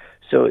year.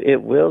 So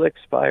it will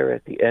expire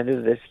at the end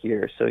of this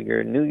year. So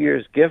your New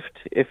Year's gift,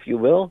 if you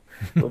will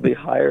be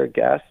higher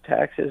gas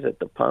taxes at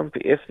the pump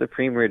if the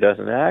Premier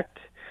doesn't act.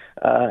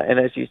 And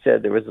as you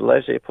said, there was a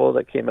Leger poll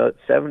that came out,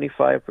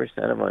 75%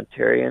 of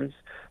Ontarians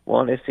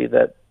want to see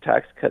that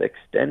tax cut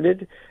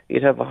extended.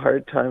 You'd have a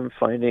hard time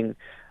finding,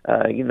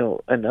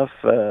 enough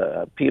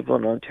people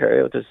in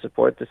Ontario to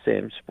support the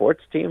same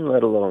sports team,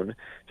 let alone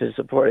to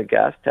support a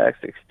gas tax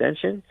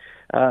extension.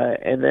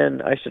 And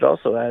then I should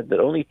also add that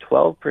only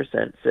 12%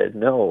 said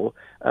no,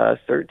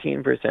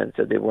 13%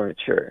 said they weren't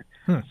sure.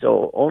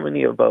 So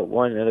only about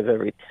 1 out of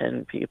every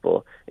 10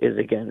 people is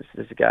against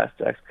this gas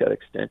tax cut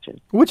extension.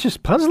 Which is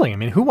puzzling. I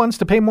mean, who wants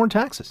to pay more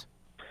taxes?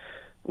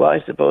 Well, I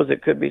suppose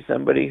it could be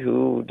somebody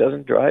who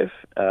doesn't drive,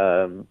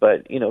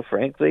 but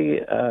frankly,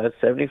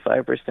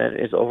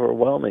 75% is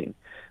overwhelming.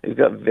 We've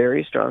got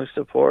very strong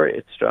support.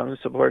 It's strong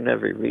support in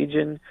every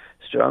region,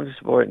 strong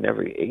support in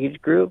every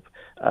age group.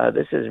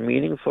 This is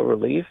meaningful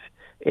relief.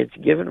 It's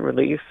given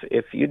relief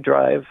if you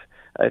drive.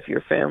 If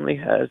your family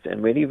has a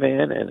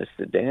minivan and a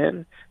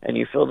sedan, and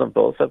you fill them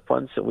both up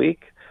once a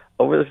week,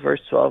 over the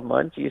first 12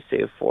 months, you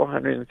save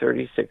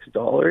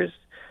 $436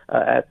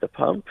 at the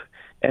pump.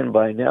 And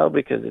by now,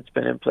 because it's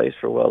been in place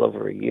for well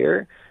over a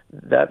year,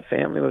 that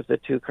family with the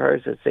two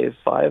cars has saved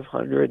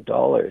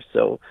 $500.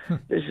 So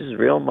this is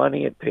real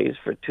money. It pays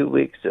for 2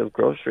 weeks of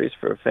groceries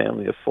for a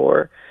family of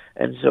four.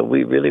 And so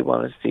we really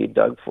want to see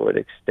Doug Ford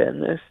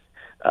extend this.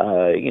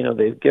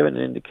 They've given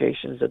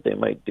indications that they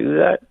might do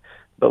that,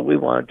 but we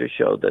wanted to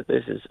show that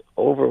this is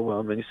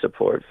overwhelming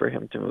support for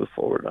him to move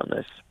forward on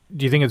this.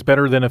 Do you think it's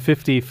better than a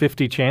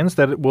 50-50 chance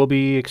that it will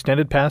be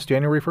extended past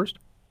January 1st?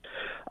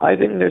 I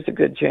think there's a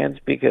good chance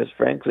because,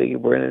 frankly,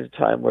 we're in a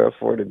time where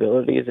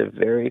affordability is a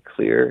very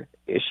clear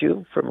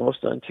issue for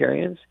most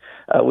Ontarians.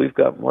 We've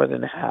got more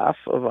than half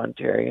of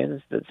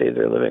Ontarians that say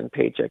they're living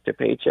paycheck to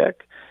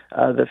paycheck.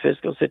 The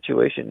fiscal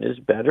situation is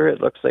better.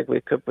 It looks like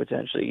we could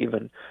potentially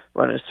even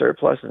run a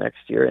surplus next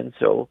year. And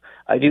so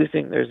I do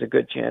think there's a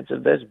good chance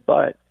of this,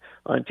 but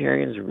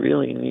Ontarians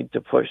really need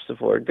to push the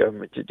Ford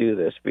government to do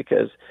this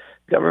because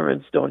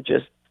governments don't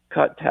just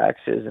cut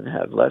taxes and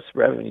have less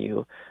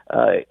revenue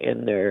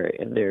in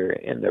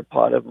their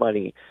pot of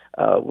money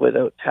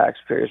without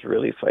taxpayers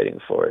really fighting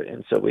for it.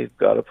 And so we've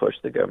got to push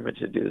the government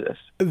to do this.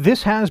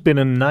 This has been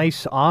a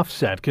nice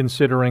offset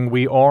considering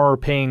we are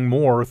paying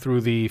more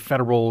through the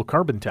federal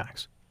carbon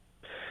tax.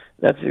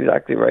 That's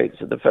exactly right.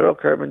 So the federal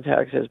carbon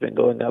tax has been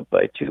going up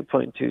by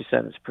 2.2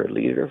 cents per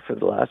liter for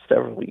the last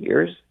several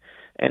years.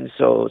 And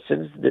so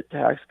since the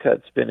tax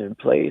cut's been in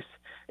place,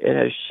 it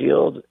has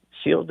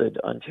shielded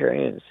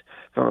Ontarians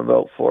from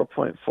about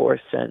 4.4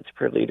 cents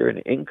per liter in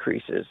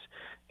increases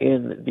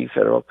in the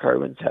federal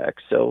carbon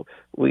tax. So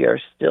we are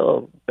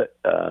still,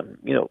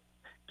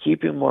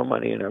 keeping more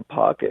money in our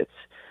pockets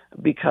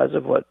because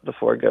of what the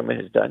Ford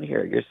government has done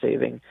here. You're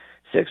saving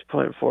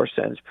 6.4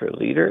 cents per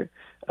liter.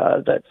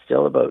 That's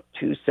still about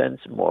 2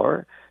 cents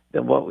more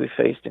than what we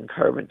faced in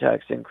carbon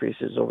tax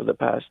increases over the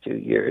past 2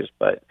 years.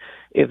 But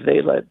if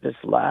they let this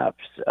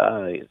lapse,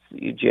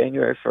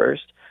 January 1st,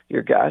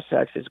 your gas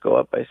taxes go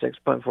up by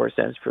 6.4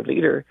 cents per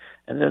liter,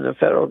 and then the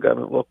federal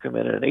government will come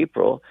in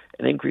April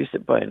and increase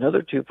it by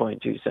another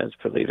 2.2 cents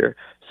per liter.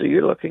 So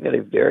you're looking at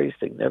a very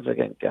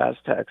significant gas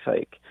tax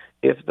hike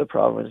if the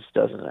province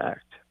doesn't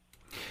act.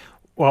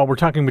 Well, we're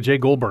talking with Jay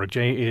Goldberg.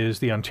 Jay is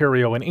the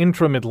Ontario and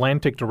Interim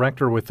Atlantic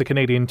Director with the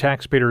Canadian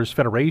Taxpayers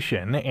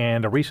Federation,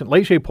 and a recent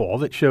Leger poll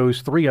that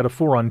shows 3 out of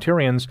 4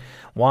 Ontarians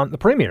want the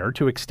Premier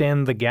to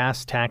extend the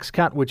gas tax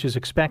cut, which is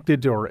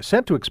expected or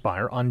set to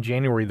expire on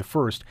January the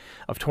 1st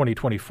of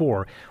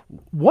 2024.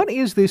 What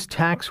is this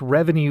tax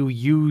revenue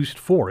used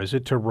for? Is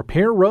it to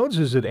repair roads?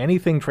 Is it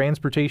anything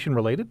transportation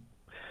related?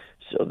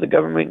 So the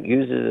government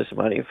uses this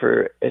money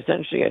for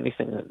essentially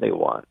anything that they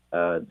want.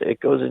 It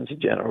goes into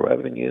general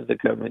revenue. The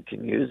government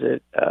can use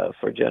it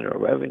for general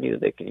revenue.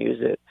 They can use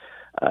it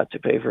to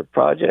pay for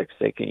projects.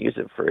 They can use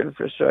it for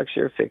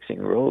infrastructure, fixing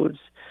roads.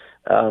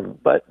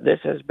 But this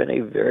has been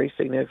a very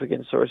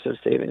significant source of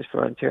savings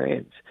for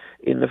Ontarians.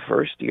 In the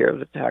first year of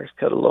the tax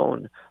cut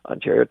alone,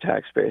 Ontario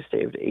taxpayers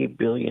saved $8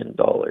 billion.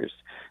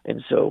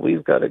 And so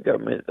we've got a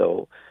government,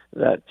 though,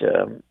 that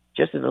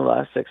just in the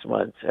last 6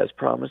 months has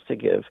promised to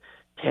give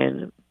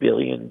 $10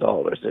 billion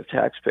of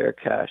taxpayer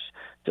cash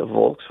to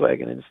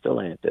Volkswagen and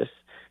Stellantis.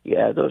 You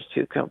add those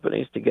two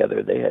companies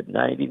together, they had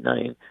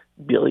 $99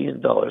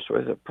 billion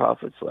worth of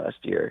profits last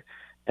year.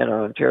 And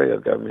our Ontario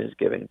government is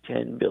giving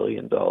 $10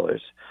 billion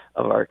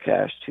of our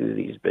cash to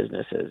these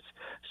businesses.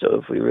 So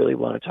if we really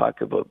want to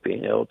talk about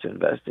being able to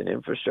invest in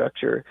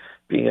infrastructure,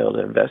 being able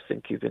to invest in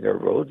keeping our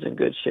roads in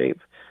good shape,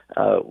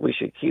 we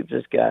should keep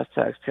this gas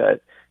tax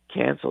cut,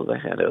 cancel the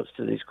handouts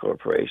to these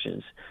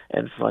corporations,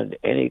 and fund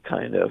any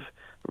kind of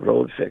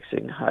road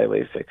fixing,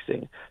 highway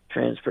fixing,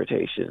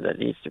 transportation that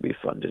needs to be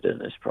funded in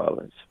this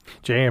province.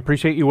 Jay, I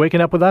appreciate you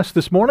waking up with us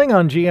this morning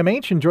on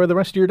GMH. Enjoy the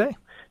rest of your day.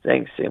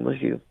 Thanks, same with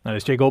you. That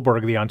is Jay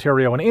Goldberg, the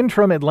Ontario and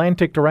Interim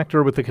Atlantic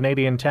Director with the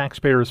Canadian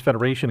Taxpayers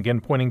Federation,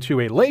 again pointing to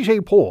a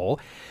Leger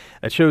poll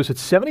that shows that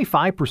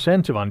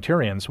 75% of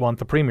Ontarians want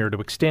the Premier to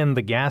extend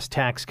the gas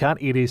tax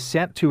cut. It is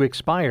set to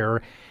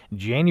expire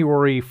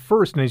January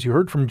 1st, and as you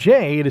heard from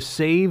Jay, it has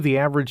saved the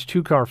average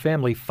two-car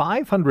family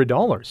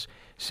 $500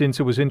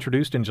 since it was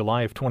introduced in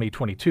July of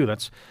 2022.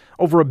 That's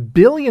over $1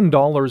 billion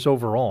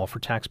overall for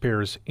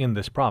taxpayers in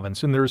this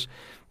province. And there's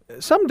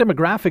some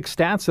demographic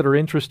stats that are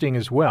interesting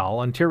as well.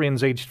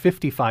 Ontarians aged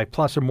 55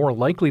 plus are more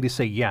likely to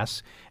say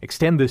yes,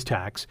 extend this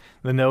tax,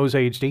 than those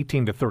aged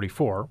 18 to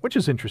 34, which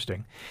is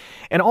interesting.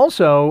 And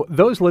also,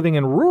 those living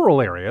in rural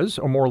areas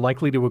are more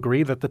likely to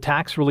agree that the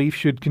tax relief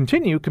should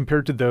continue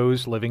compared to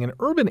those living in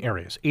urban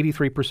areas,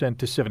 83%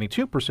 to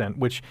 72%,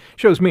 which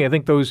shows me, I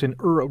think those in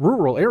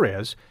rural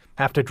areas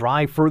have to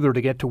drive further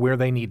to get to where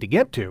they need to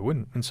get to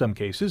in some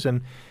cases,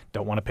 and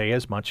don't want to pay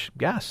as much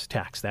gas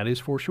tax, that is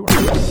for sure.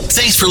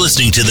 Thanks for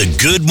listening to the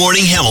Good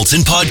Morning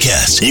Hamilton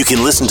podcast. You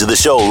can listen to the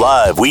show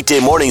live weekday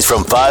mornings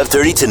from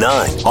 5:30 to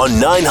 9 on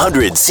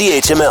 900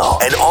 CHML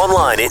and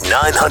online at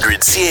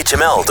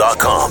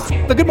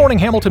 900CHML.com. The Good Morning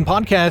Hamilton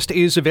podcast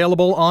is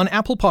available on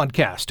Apple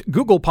Podcast,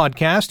 Google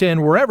Podcast,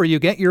 and wherever you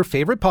get your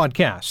favorite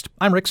podcast.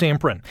 I'm Rick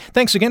Zamprin.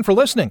 Thanks again for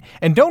listening,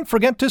 and don't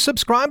forget to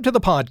subscribe to the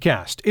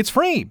podcast. It's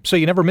free, so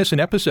you never miss an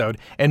episode,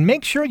 and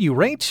make sure you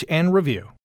rate and review.